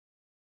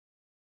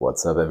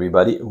What's up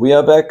everybody? We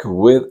are back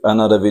with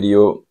another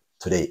video.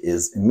 Today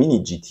is Mini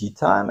GT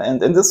time,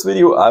 and in this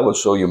video I will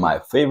show you my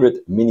favorite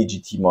Mini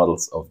GT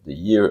models of the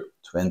year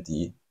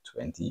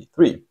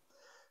 2023.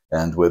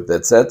 And with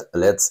that said,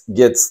 let's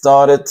get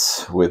started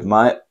with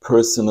my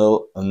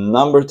personal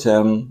number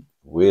 10,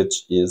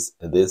 which is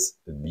this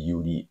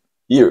beauty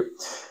here.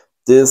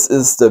 This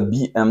is the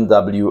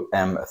BMW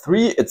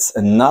M3. It's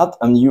not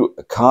a new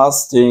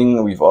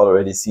casting. We've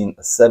already seen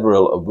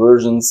several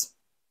versions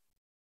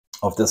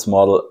of this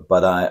model,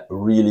 but I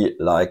really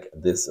like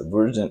this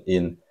version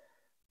in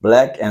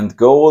black and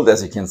gold.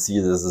 As you can see,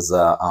 this is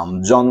a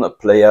John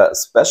Player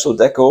special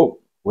deco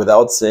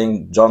without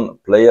saying John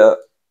Player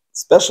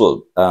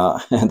special,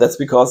 and that's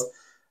because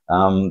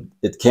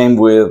it came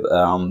with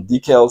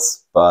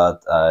decals,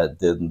 but I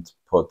didn't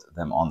put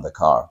them on the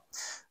car.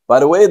 By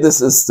the way, this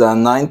is the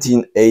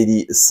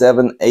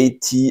 1987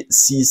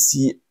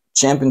 ATCC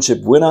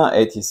championship winner.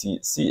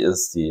 ATCC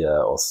is the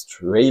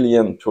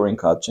Australian Touring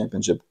Car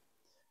Championship.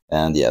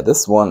 And yeah,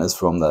 this one is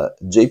from the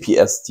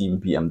JPS team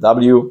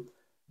BMW.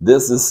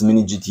 This is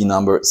Mini GT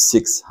number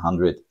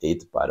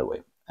 608, by the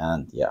way.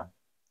 And yeah,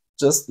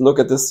 just look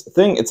at this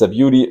thing. It's a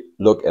beauty.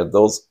 Look at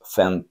those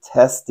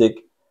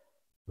fantastic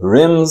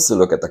rims.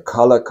 Look at the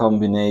color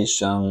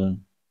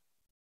combination.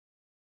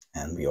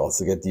 And we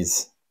also get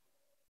these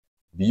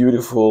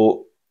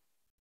beautiful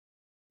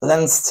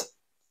lensed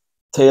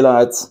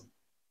taillights.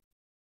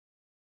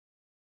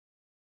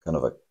 Kind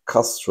of a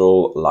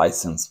Castrol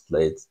license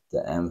plate, the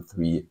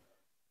M3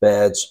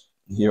 badge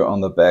here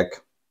on the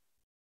back.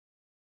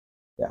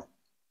 Yeah,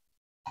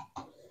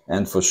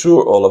 and for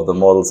sure all of the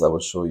models I will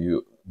show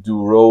you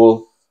do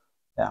roll.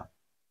 Yeah,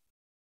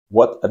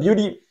 what a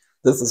beauty.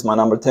 This is my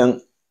number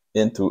 10.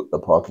 Into the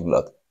parking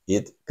lot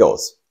it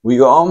goes. We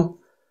go on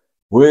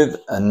with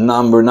a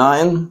number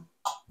 9,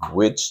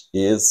 which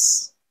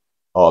is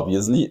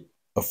obviously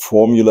a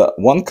Formula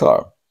 1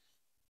 car.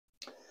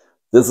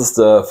 This is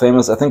the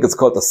famous, I think it's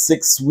called the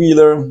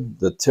six-wheeler,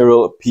 the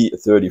Tyrrell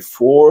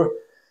P34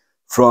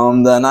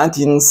 from the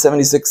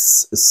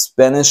 1976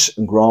 Spanish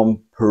Grand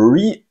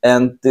Prix,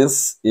 and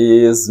this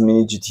is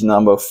Mini GT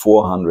number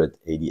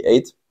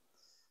 488.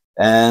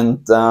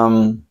 And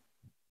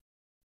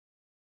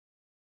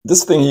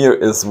this thing here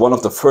is one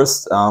of the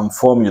first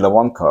Formula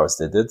 1 cars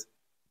they did.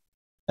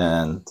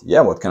 And yeah,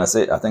 what can I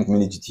say? I think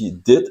Mini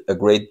GT did a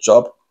great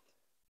job.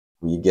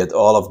 We get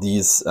all of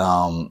these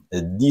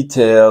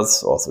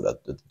details, also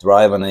the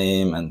driver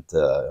name and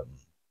the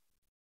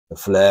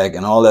flag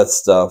and all that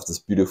stuff. This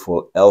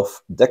beautiful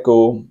elf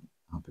deco.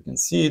 I hope you can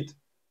see it.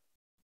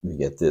 We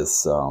get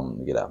this,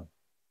 we get a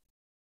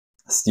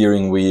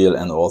steering wheel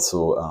and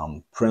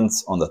also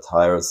prints on the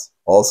tires.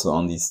 Also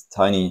on these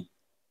tiny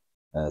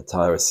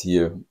tires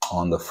here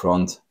on the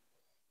front,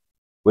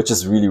 which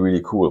is really,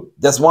 really cool.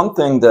 There's one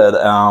thing that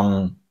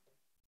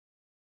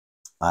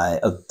I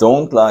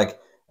don't like,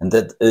 and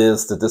that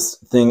is that this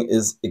thing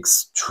is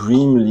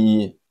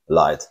extremely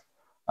light.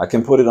 I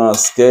can put it on a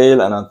scale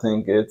and I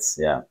think it's,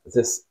 yeah, it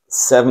is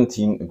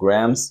 17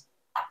 grams.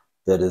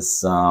 That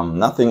is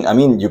nothing. I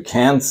mean, you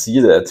can see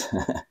that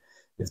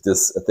if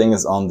this thing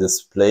is on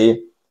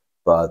display,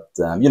 but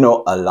you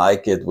know, I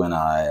like it when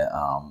I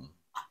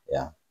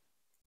yeah,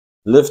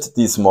 lift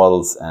these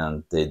models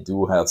and they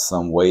do have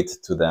some weight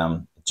to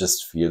them. It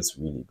just feels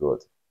really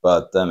good.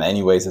 But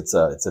anyways, it's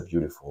a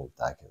beautiful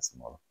diecast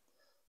model.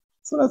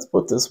 So let's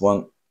put this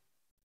one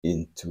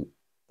into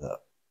the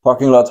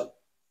parking lot.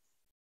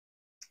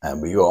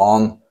 And we go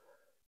on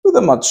with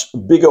a much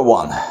bigger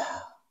one.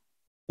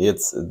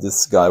 It's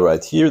this guy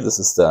right here. This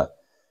is the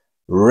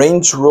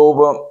Range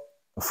Rover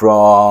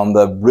from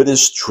the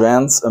British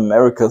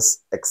Trans-America's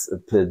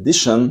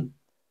Expedition.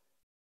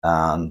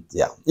 And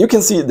yeah, you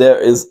can see there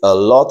is a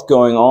lot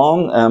going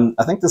on.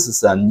 I think this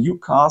is a new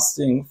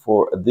casting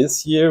for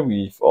this year.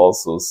 We've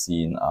also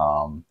seen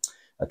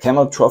a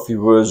Camel Trophy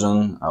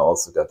version. I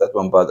also got that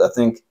one, but I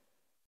think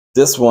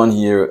this one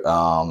here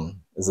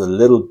is a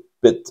little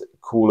bit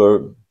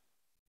cooler.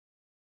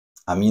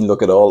 I mean,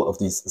 look at all of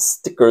these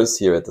stickers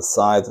here at the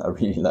side. I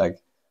really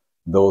like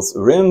those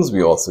rims.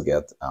 We also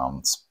get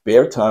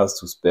spare tires,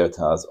 2 spare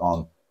tires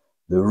on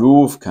the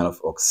roof, kind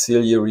of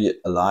auxiliary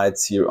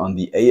lights here on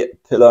the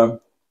A-pillar.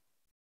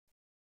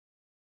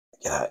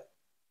 Yeah,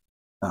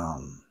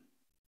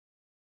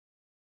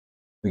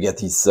 we get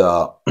these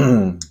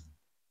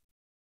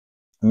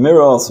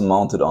mirrors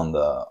mounted on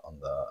the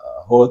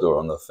hood or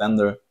on the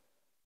fender.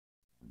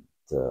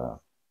 And,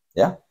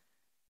 yeah,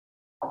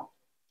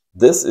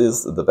 this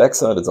is the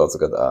backside. It's also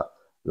got a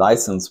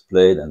license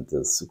plate and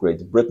this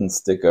Great Britain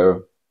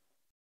sticker,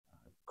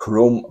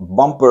 chrome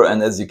bumper,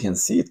 and as you can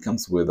see, it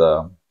comes with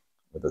a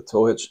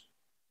tow hitch.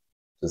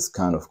 Just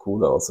kind of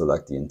cool. I also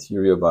like the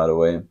interior, by the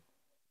way,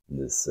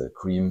 this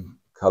cream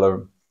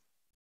color.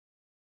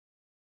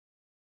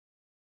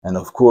 And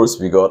of course,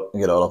 we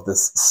get all of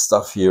this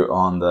stuff here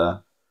on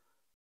the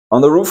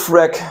roof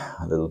rack,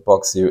 a little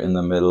box here in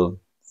the middle.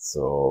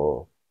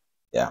 So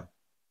yeah,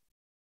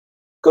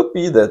 could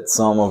be that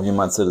some of you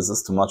might say this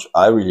is too much.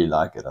 I really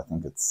like it. I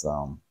think it's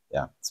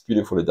yeah, it's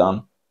beautifully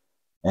done.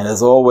 And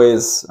as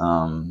always,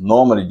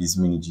 normally these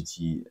Mini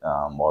GT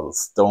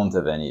models don't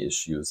have any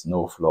issues,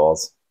 no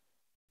flaws,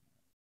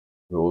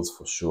 rolls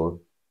for sure.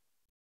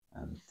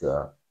 And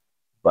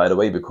by the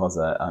way, because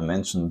I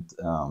mentioned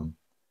the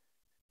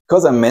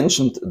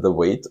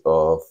weight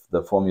of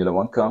the Formula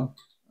 1 car,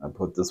 I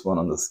put this one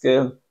on the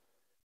scale,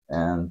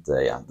 and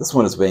yeah, this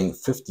one is weighing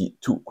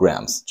 52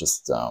 grams,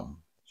 just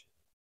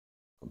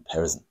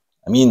comparison.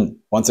 I mean,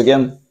 once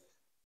again,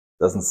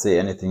 doesn't say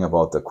anything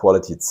about the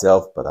quality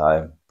itself, but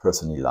I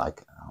personally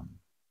like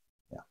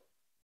yeah,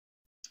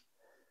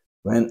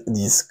 when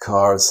these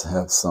cars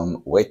have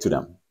some weight to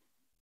them.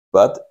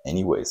 But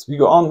anyways, we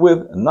go on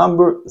with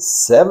number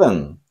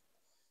 7,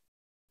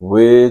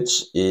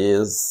 which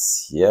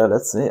is, yeah,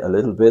 let's say a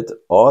little bit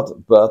odd,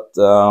 but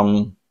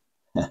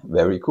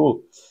very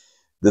cool.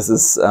 This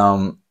is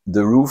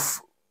the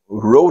roof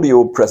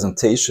Rodeo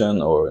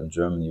presentation, or in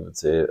German you would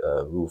say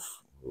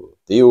roof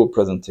Rodeo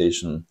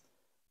presentation,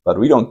 but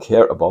we don't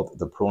care about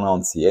the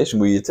pronunciation.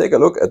 We take a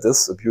look at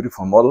this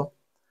beautiful model.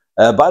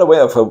 By the way,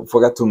 I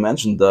forgot to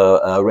mention the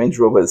Range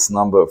Rover is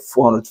number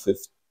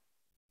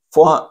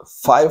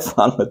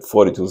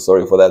 542,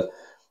 sorry for that.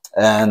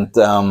 And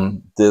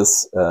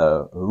this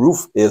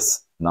roof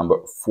is number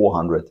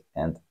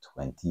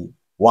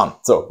 421.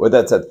 So with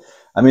that said,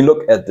 I mean,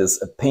 look at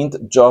this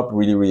paint job,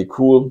 really, really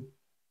cool.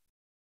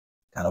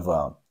 Kind of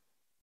a,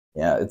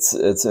 yeah,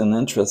 it's an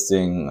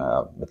interesting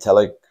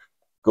metallic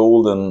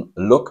golden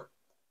look.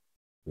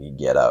 We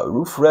get a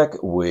roof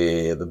rack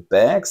with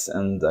bags,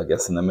 and I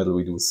guess in the middle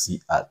we do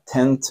see a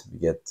tent. We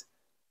get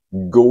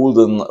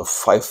golden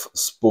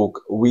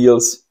 5-spoke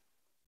wheels.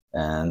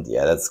 And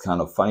yeah, that's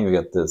kind of funny. We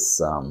get this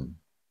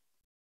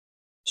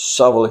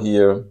shovel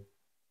here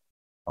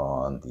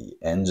on the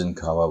engine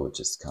cover, which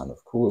is kind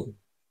of cool.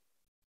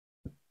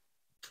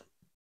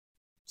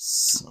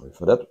 Sorry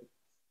for that.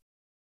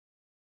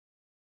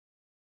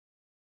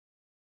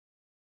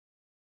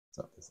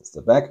 So this is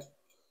the back.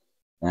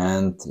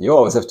 And you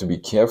always have to be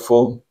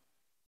careful.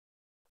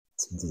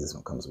 This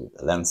one comes with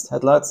lensed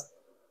headlights.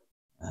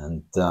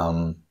 And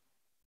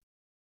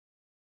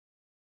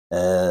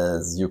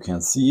as you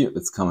can see,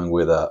 it's coming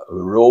with a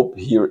rope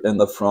here in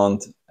the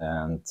front,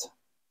 and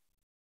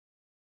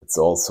it's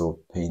also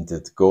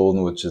painted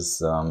golden, which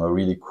is a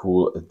really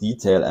cool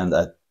detail. And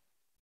I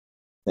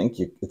think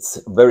it's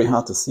very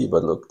hard to see,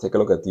 but look, take a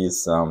look at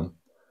these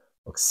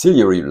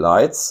auxiliary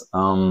lights.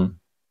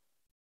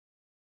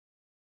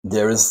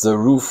 There is the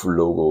roof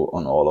logo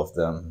on all of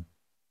them.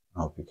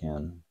 I hope you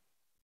can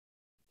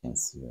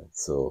see it.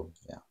 So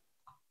yeah,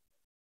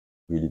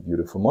 really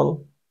beautiful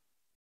model.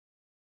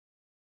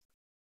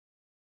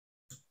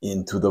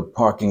 Into the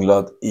parking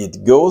lot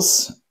it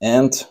goes,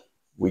 and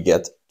we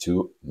get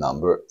to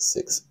number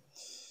 6.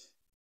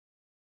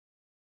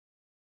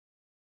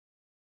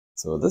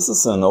 So this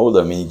is an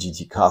older Mini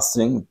GT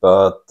casting,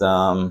 but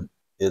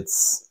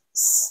it's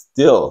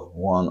still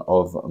one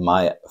of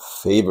my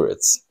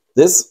favorites.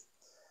 This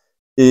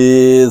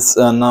is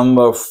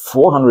number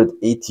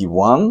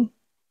 481.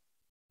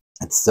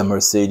 It's the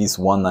Mercedes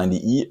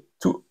 190e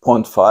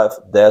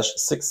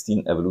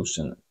 2.5-16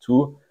 Evolution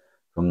 2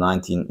 from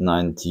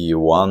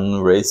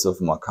 1991, race of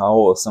Macau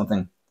or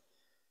something.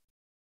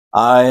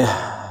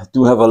 I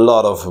do have a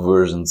lot of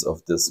versions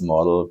of this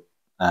model,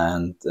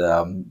 and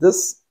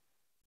this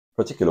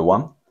particular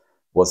one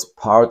was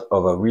part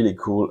of a really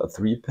cool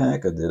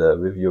 3-pack. I did a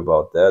review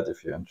about that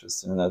if you're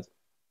interested in it.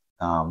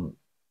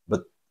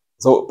 But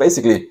so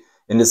basically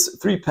in this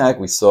 3-pack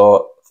we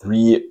saw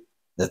 3,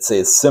 let's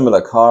say,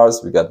 similar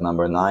cars. We got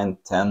number 9,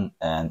 10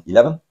 and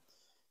 11.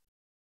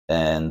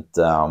 And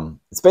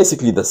it's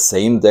basically the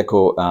same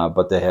deco,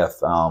 but they have,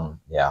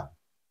 yeah,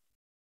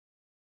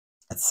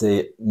 let's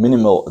say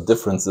minimal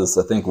differences.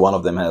 I think one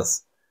of them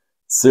has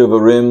silver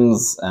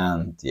rims,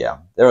 and yeah,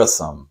 there are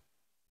some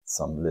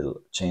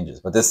little changes.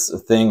 But this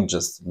thing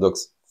just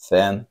looks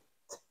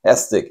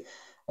fantastic.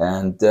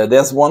 And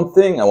there's one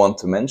thing I want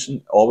to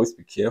mention. Always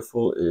be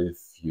careful if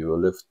you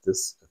lift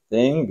this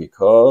thing,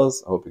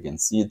 because I hope you can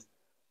see it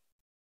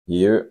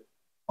here.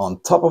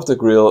 On top of the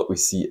grille, we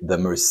see the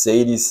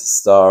Mercedes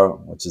star,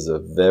 which is a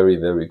very,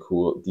 very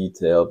cool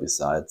detail,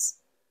 besides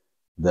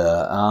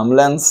the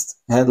lensed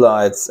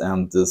headlights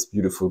and this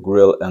beautiful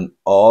grille and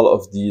all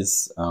of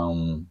these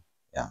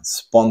yeah,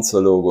 sponsor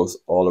logos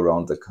all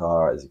around the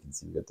car. As you can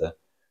see, we got the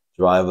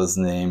driver's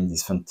name,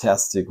 these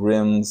fantastic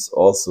rims,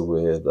 also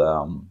with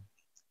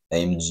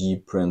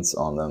AMG prints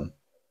on them.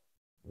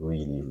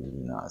 Really,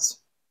 really nice.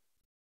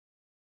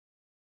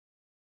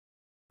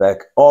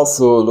 Back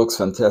also looks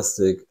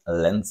fantastic.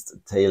 Lensed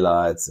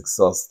taillights,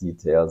 exhaust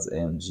details,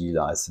 AMG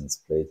license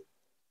plate.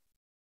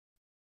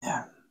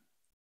 Yeah.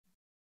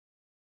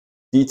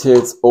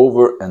 Details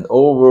over and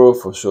over.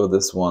 For sure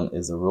this one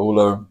is a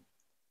roller.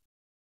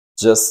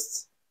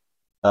 Just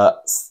a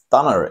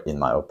stunner in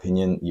my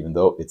opinion, even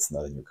though it's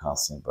not a new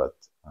casting, but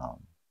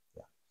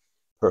yeah,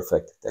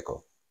 perfect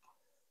deco.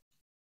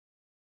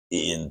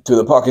 Into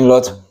the parking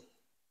lot.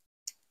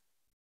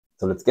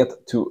 So let's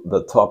get to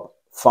the top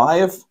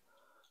 5.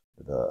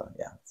 The,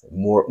 yeah,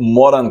 more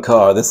modern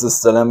car. This is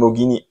the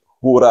Lamborghini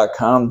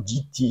Huracan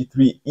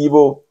GT3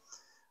 Evo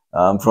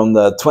from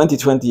the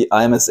 2020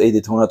 IMSA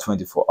Daytona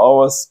 24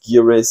 Hours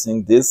Gear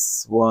Racing.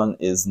 This one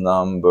is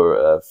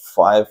number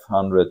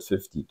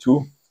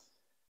 552.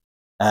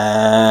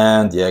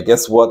 And yeah,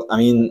 guess what? I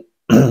mean,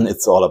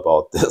 it's all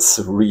about this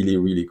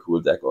really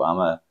cool deco.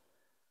 I'm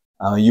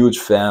a huge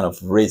fan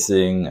of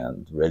racing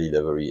and rally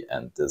livery,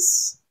 and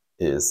this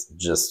is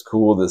just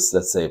cool. This,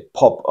 let's say,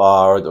 pop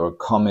art or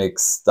comic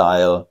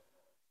style.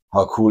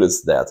 How cool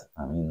is that?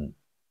 I mean,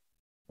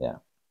 yeah.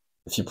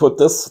 If you put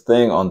this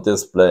thing on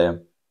display,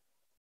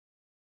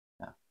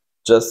 yeah,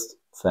 just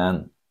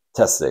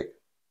fantastic.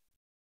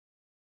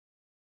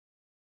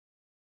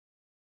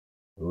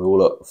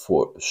 Roller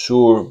for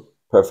sure.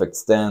 Perfect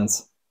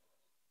stance.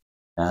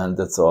 And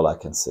that's all I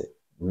can say.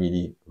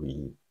 Really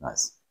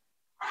nice.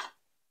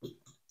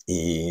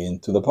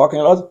 Into the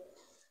parking lot.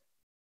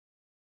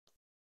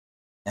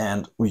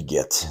 And we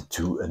get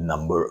to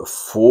number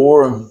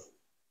 4,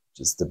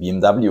 just the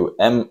BMW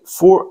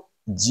M4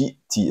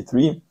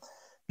 GT3.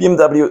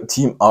 BMW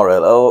Team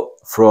RLL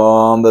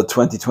from the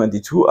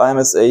 2022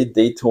 IMSA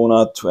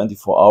Daytona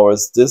 24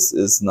 Hours. This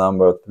is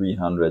number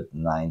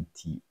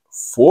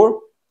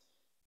 394.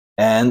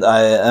 And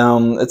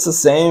it's the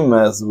same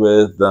as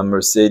with the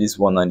Mercedes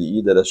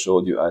 190e that I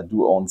showed you. I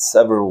do own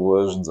several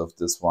versions of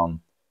this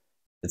one.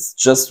 It's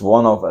just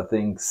one of, I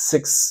think,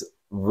 6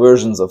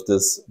 versions of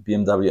this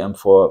BMW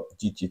M4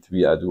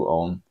 GT3 I do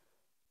own.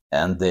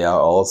 And they are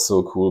all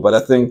so cool. But I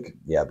think,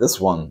 yeah, this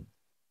one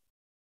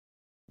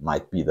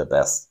might be the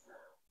best.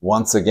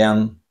 Once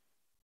again,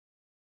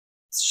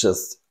 it's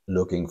just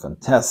looking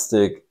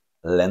fantastic.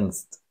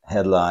 Lensed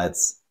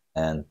headlights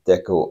and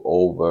deco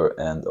over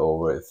and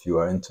over. If you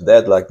are into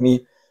that like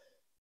me,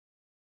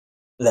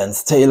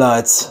 lens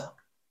taillights,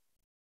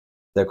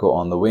 deco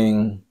on the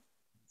wing,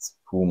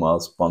 Puma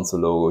sponsor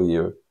logo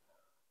here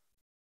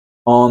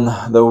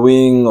on the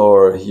wing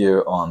or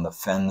here on the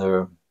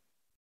fender.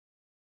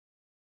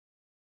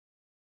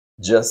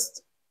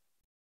 Just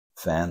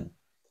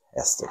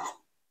fantastic.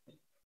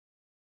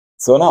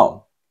 So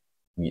now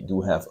we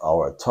do have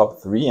our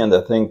top 3, and I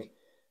think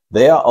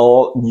they are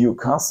all new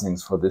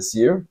castings for this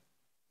year.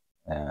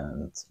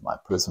 And my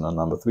personal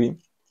number 3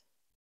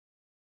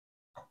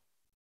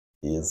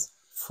 is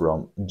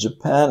from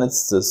Japan.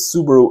 It's the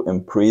Subaru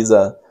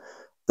Impreza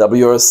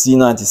WRC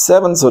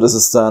 97. So this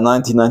is the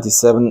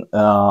 1997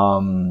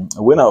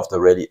 winner of the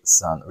Rally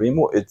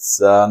Sanremo. It's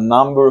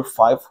number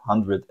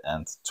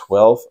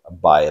 512,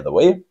 by the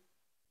way.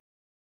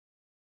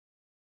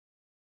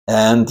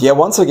 And yeah,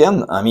 once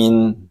again, I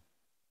mean,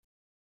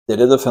 they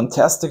did a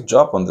fantastic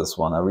job on this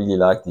one. I really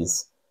like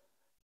these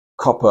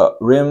copper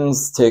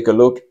rims. Take a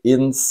look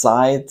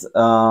inside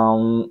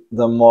the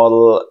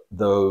model.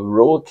 The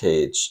roll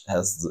cage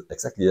has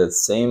exactly the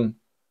same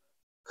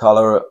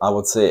color, I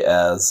would say,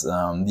 as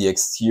the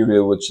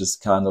exterior, which is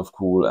kind of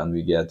cool. And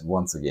we get,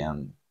 once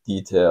again,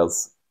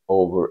 details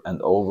over and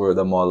over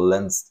the model.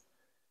 Lens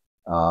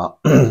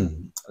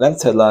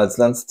headlights,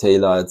 lens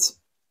taillights.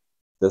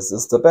 This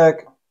is the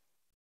back.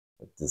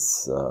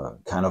 This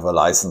kind of a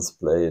license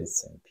plate,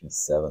 saying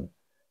P7.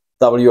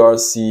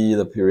 WRC,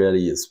 the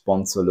Pirelli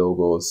sponsor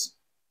logos.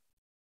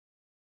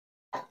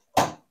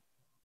 A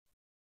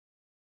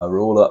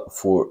roller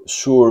for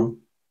sure.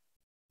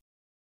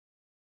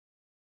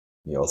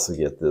 We also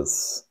get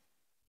this,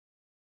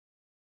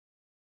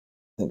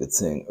 I think it's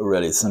saying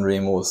Rally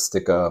Sanremo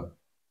sticker.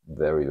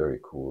 Very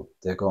cool.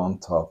 Deco on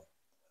top.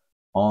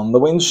 On the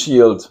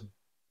windshield.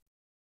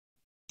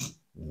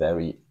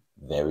 Very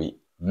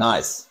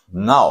nice.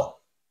 Now,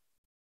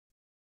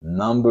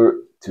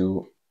 number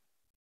 2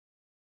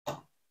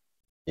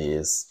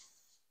 is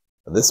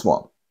this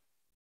one.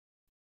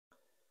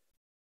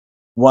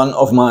 One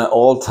of my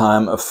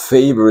all-time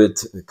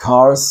favorite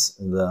cars,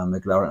 the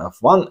McLaren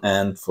F1,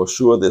 and for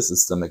sure this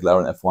is the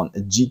McLaren F1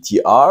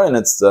 GTR, and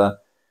it's the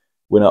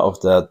winner of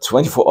the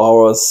 24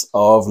 Hours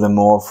of Le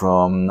Mans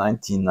from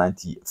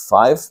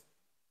 1995.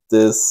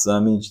 This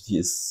Mini GT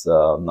is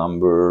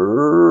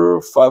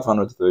number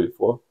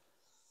 534.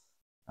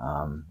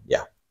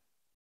 Yeah,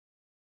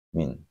 I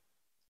mean,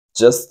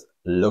 just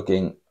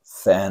looking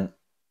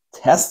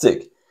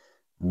fantastic.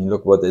 I mean,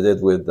 look what they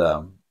did with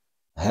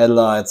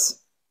headlights,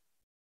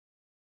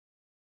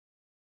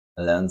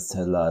 lens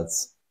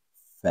headlights,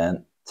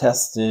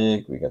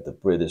 fantastic. We got the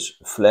British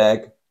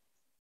flag.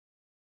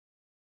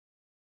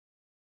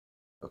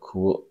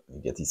 Cool.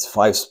 You get these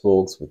 5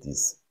 spokes with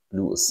these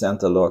blue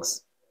center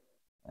locks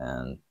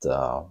and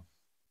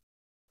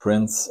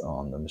prints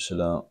on the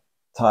Michelin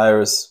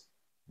tires.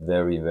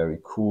 Very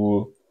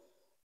cool.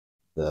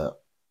 The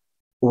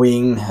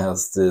wing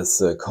has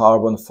this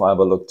carbon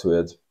fiber look to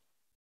it.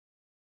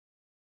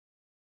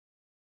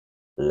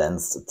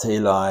 Lensed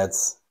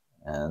taillights,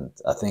 and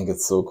I think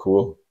it's so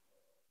cool.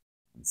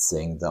 It's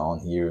saying down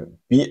here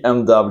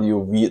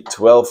BMW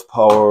V12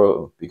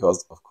 power,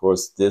 because of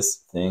course this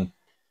thing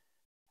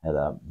had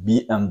a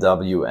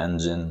BMW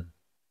engine.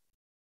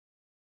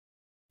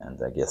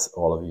 And I guess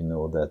all of you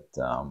know that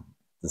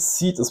the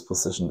seat is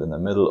positioned in the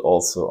middle,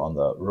 also on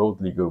the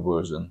road legal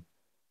version.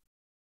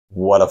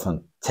 What a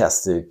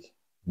fantastic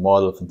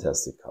model,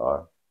 fantastic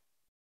car.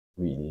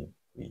 Really,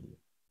 really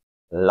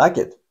like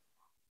it.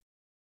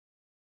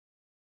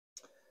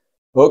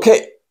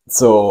 Okay,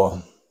 so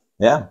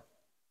yeah.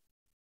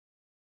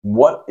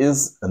 What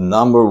is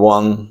number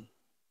one?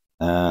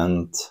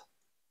 And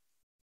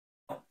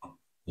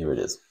here it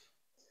is.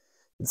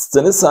 It's the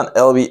Nissan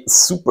LV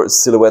Super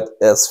Silhouette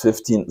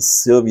S15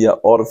 Silvia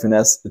Auto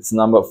Finesse. It's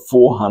number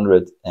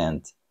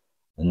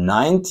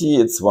 490.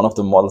 It's one of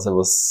the models that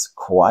was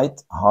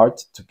quite hard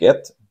to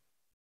get,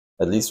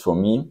 at least for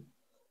me.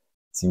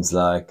 Seems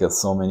like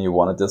so many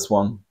wanted this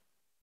one.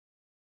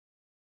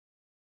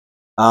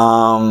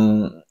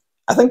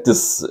 I think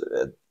this,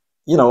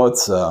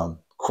 it's a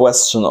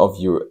question of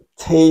your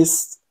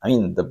taste. I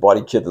mean, the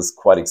body kit is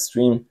quite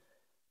extreme.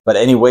 But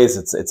anyways,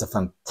 it's a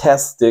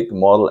fantastic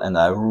model, and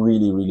I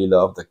really, really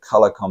love the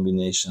color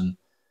combination.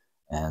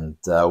 And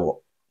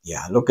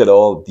yeah, look at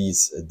all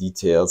these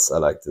details. I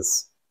like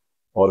this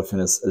auto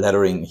finish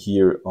lettering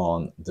here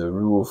on the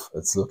roof.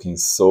 It's looking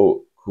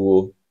so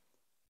cool.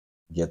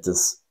 Get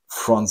this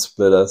front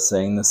splitter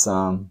saying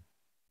Nissan.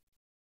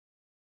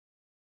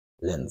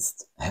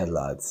 Lensed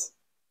headlights.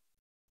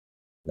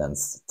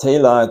 Lensed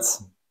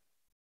taillights.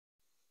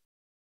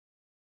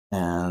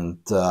 And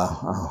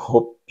I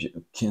hope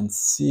you can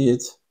see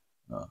it.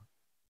 The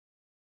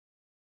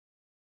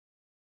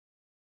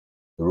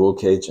roll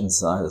cage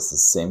inside is the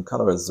same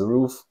color as the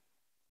roof.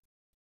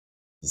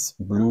 These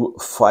blue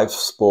 5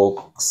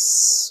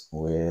 spokes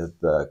with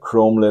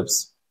chrome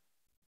lips.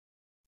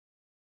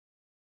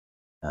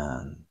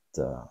 And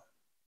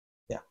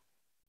yeah.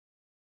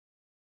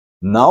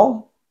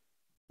 Now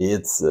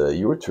it's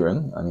your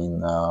turn. I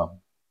mean,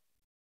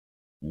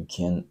 you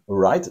can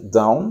write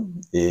down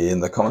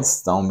in the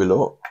comments down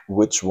below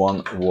which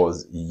one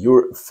was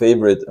your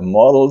favorite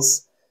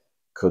models.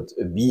 Could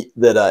be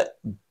that I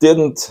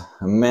didn't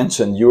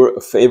mention your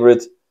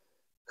favorite,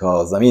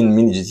 because I mean,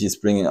 Mini GT is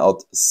bringing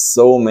out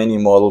so many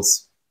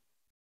models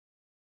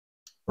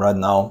right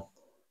now.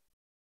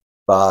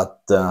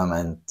 But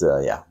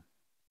yeah,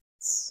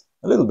 it's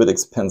a little bit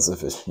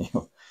expensive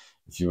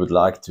if you would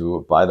like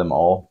to buy them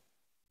all.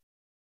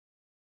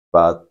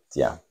 But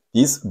yeah,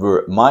 these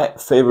were my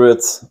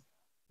favorites.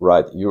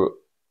 Write your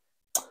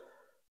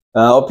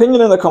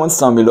opinion in the comments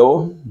down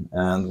below.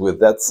 And with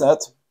that said,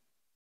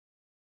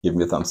 give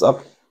me a thumbs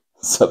up,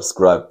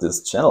 subscribe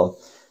this channel,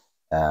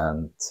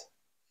 and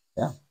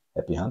yeah,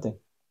 happy hunting.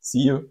 See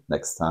you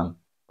next time.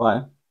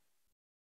 Bye.